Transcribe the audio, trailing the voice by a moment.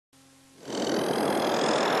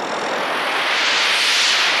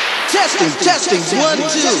Testing, testing, 1, 2.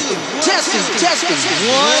 Testing, testing,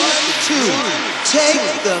 1, 2. Take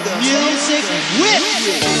the music with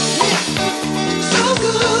you. So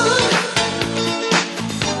good.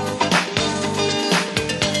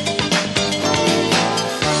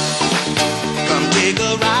 Come take a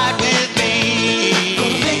ride with me.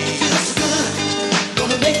 Gonna make you feel so good.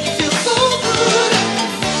 Gonna make you feel so good.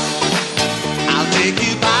 I'll take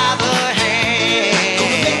you by the hand.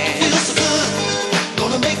 Gonna make you feel so good.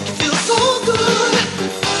 Gonna make you feel so good.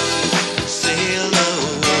 Sail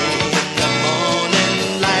away in the morning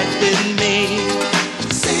light with me.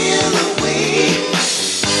 Sail away.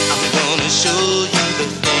 I'm gonna show you the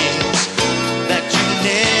things that you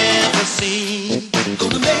never seen.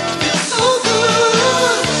 Gonna make you feel so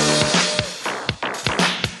good.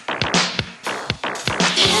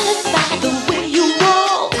 Tell it by the way you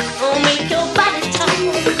walk. I'll make your body talk.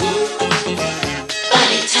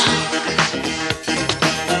 Body talk.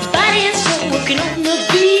 Body and soul working on the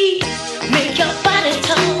beat. Make your body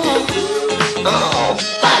talk. Oh,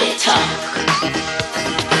 body talk.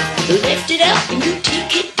 Lift it up and you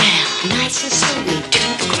take it down. Nice and slowly to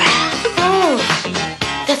the ground. Oh,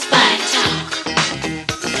 that's body talk.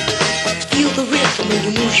 Feel the rhythm when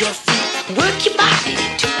you move your feet. Work your body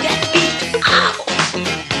to that beat. Oh,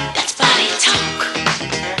 that's body talk.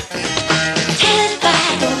 Tell it by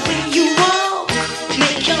the way you walk.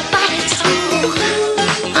 Make your body talk.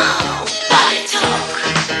 Oh, body talk.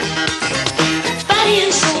 Body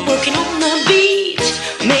and soul working on the beat.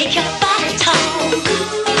 Make your body talk.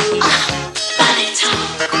 Ah, body talk.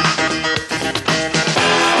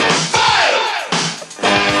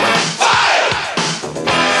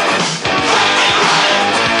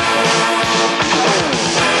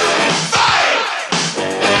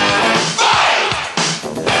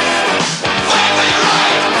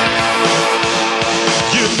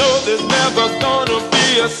 You know there's never gonna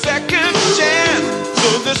be a second chance, so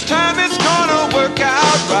this time it's gonna work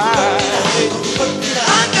out right.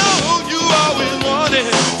 I know you always wanted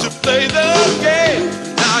to play the game.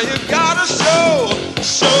 Now you gotta show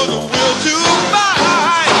the will to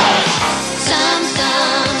fight.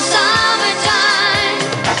 Summertime.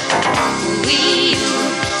 We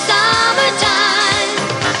summertime.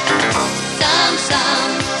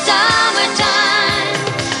 Summertime.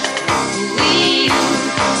 We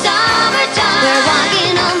summertime. We're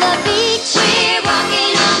walking on the beach. We're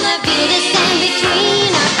walking on the beach. The sand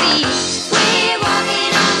between our feet. We're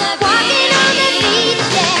walking on the beach.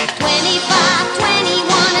 Yeah. 25,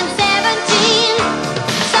 21, and 17.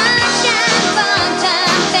 Sunshine, fun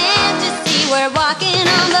time, fantasy. We're walking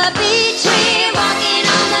on the beach. We're walking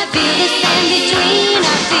on the beach. The sand between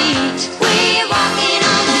our feet. We're walking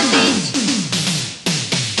on the beach.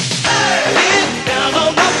 Get down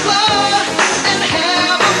on the floor and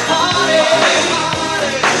have a party.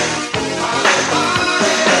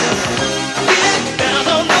 Get down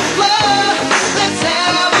on the floor, let's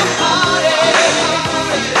have a party.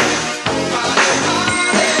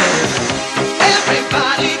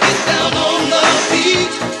 Everybody get down on the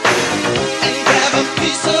beat and grab a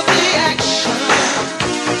piece of the action.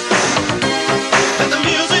 Let the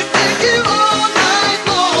music take you all night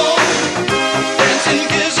long. Dancing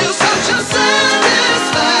gives you such a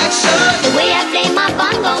satisfaction. The way I play my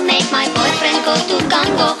bongo make my boyfriend go to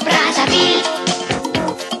Congo, Brazzaville.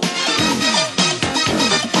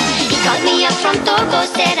 He called me up from Togo,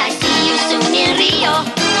 said I see you soon in Rio,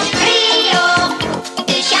 Rio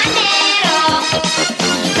de Janeiro.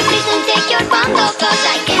 But please don't take your bongo, cause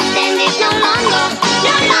I can't stand it no longer,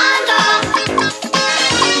 no longer.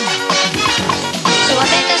 So I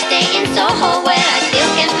better stay in Soho where I still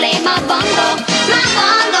can play my bongo, my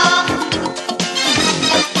bongo.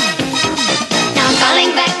 Now I'm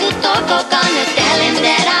calling back to Togo, gonna tell him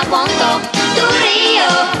that I won't go to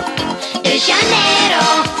Rio de Janeiro.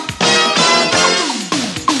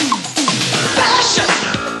 Fashion,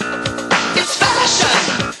 it's fashion.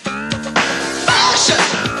 Fashion,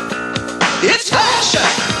 it's fashion.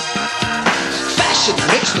 Fashion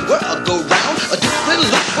makes the world go round. A different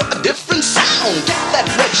look for a different sound. Take that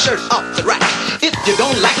red shirt off the rack. If you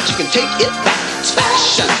don't like it, you can take it back. It's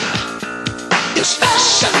fashion. It's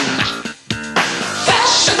fashion.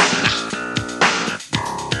 Fashion.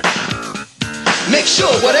 Make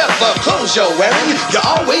sure whatever clothes you're wearing, you're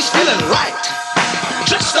always feeling right.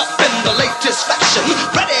 Dressed up in the latest fashion,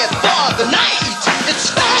 ready for the night. It's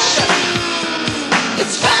fashion.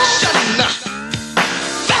 It's fashion.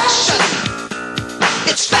 Fashion.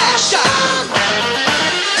 It's fashion.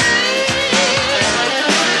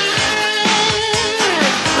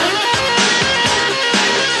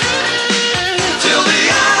 Till the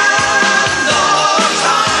end of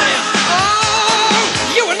time.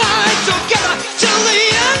 Oh, you and I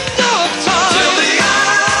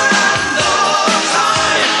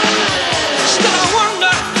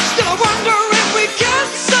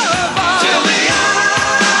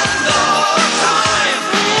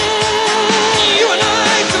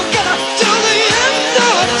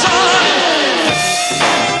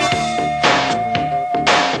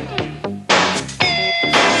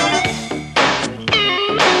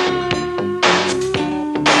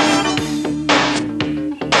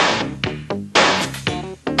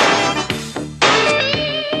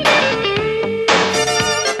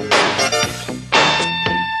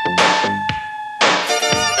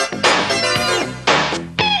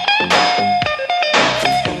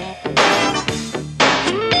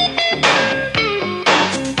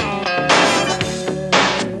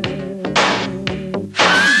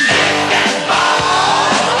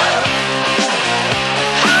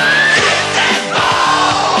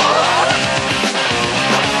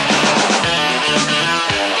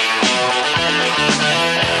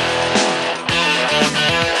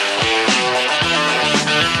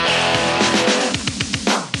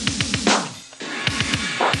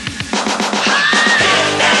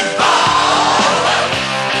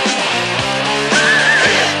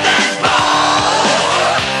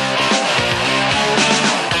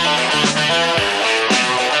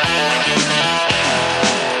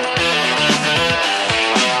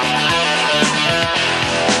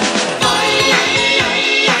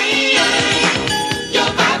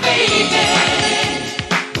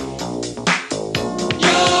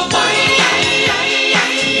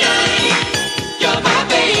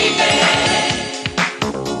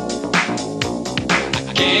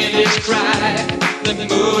describe the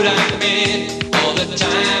mood I'm in all the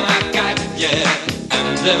time I got, yeah,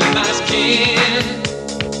 under my skin.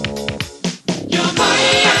 You're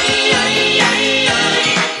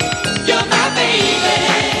you're my baby.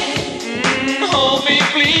 Hold me,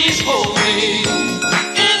 please hold me.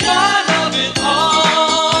 And I love it all.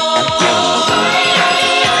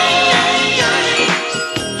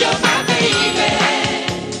 You're my baby.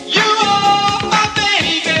 You are my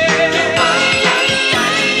baby.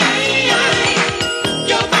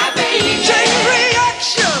 You're my baby. Chain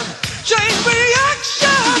reaction, chain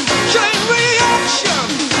reaction, chain reaction,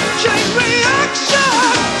 chain reaction,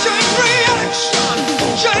 chain reaction,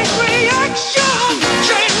 chain reaction,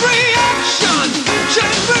 chain reaction,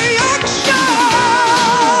 chain reaction.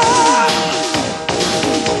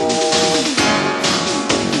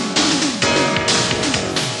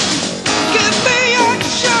 Give me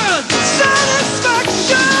action,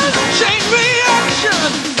 satisfaction, chain reaction,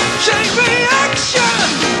 chain reaction.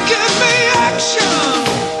 Give me action,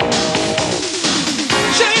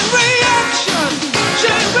 chain reaction,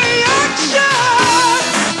 chain reaction.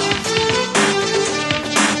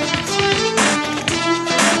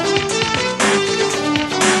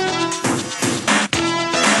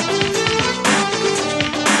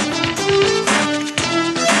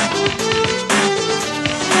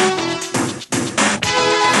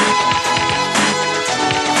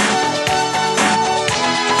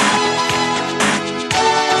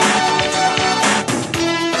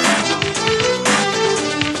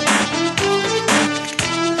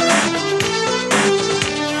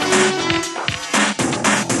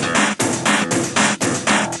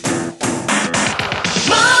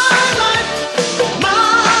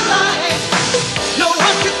 No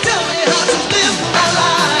one can tell me how to live my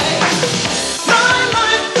life. My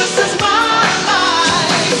life, this is my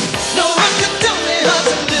life. No one can tell me how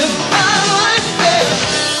to live my life. Yeah.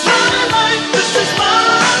 My life, this is my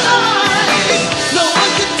life. No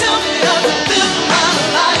one can tell me how to live my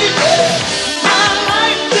life. Yeah. My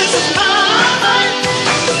life, this is my life.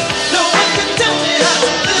 No one can tell me how to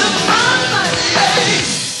live my life. Yeah.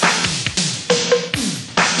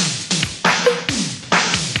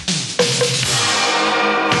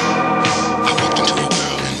 I walked into a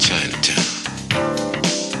girl in Chinatown,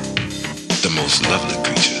 the most lovely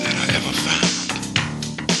creature that I ever found.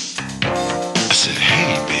 I said,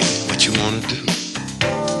 hey, baby, what you wanna do?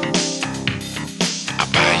 I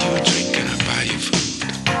buy you a drink and I buy you food.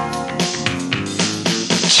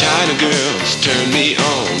 China girls turn me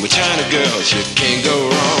on. With China girls, you can't go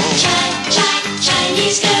wrong.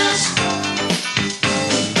 Chinese girls.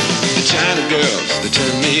 The China girls, they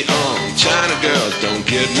turn me on. China girls, don't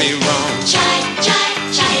get me wrong.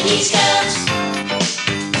 Chinese girls.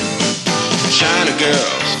 China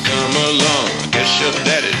girls, come along. I guess your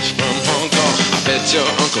daddy's from Hong Kong. I bet your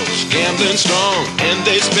uncle's gambling strong, and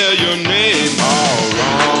they spell your name all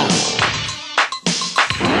wrong.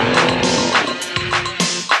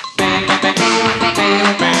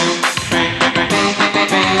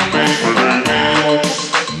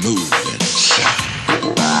 Moving sound.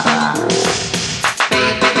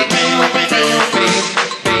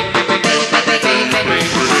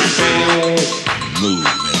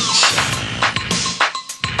 Moving sound.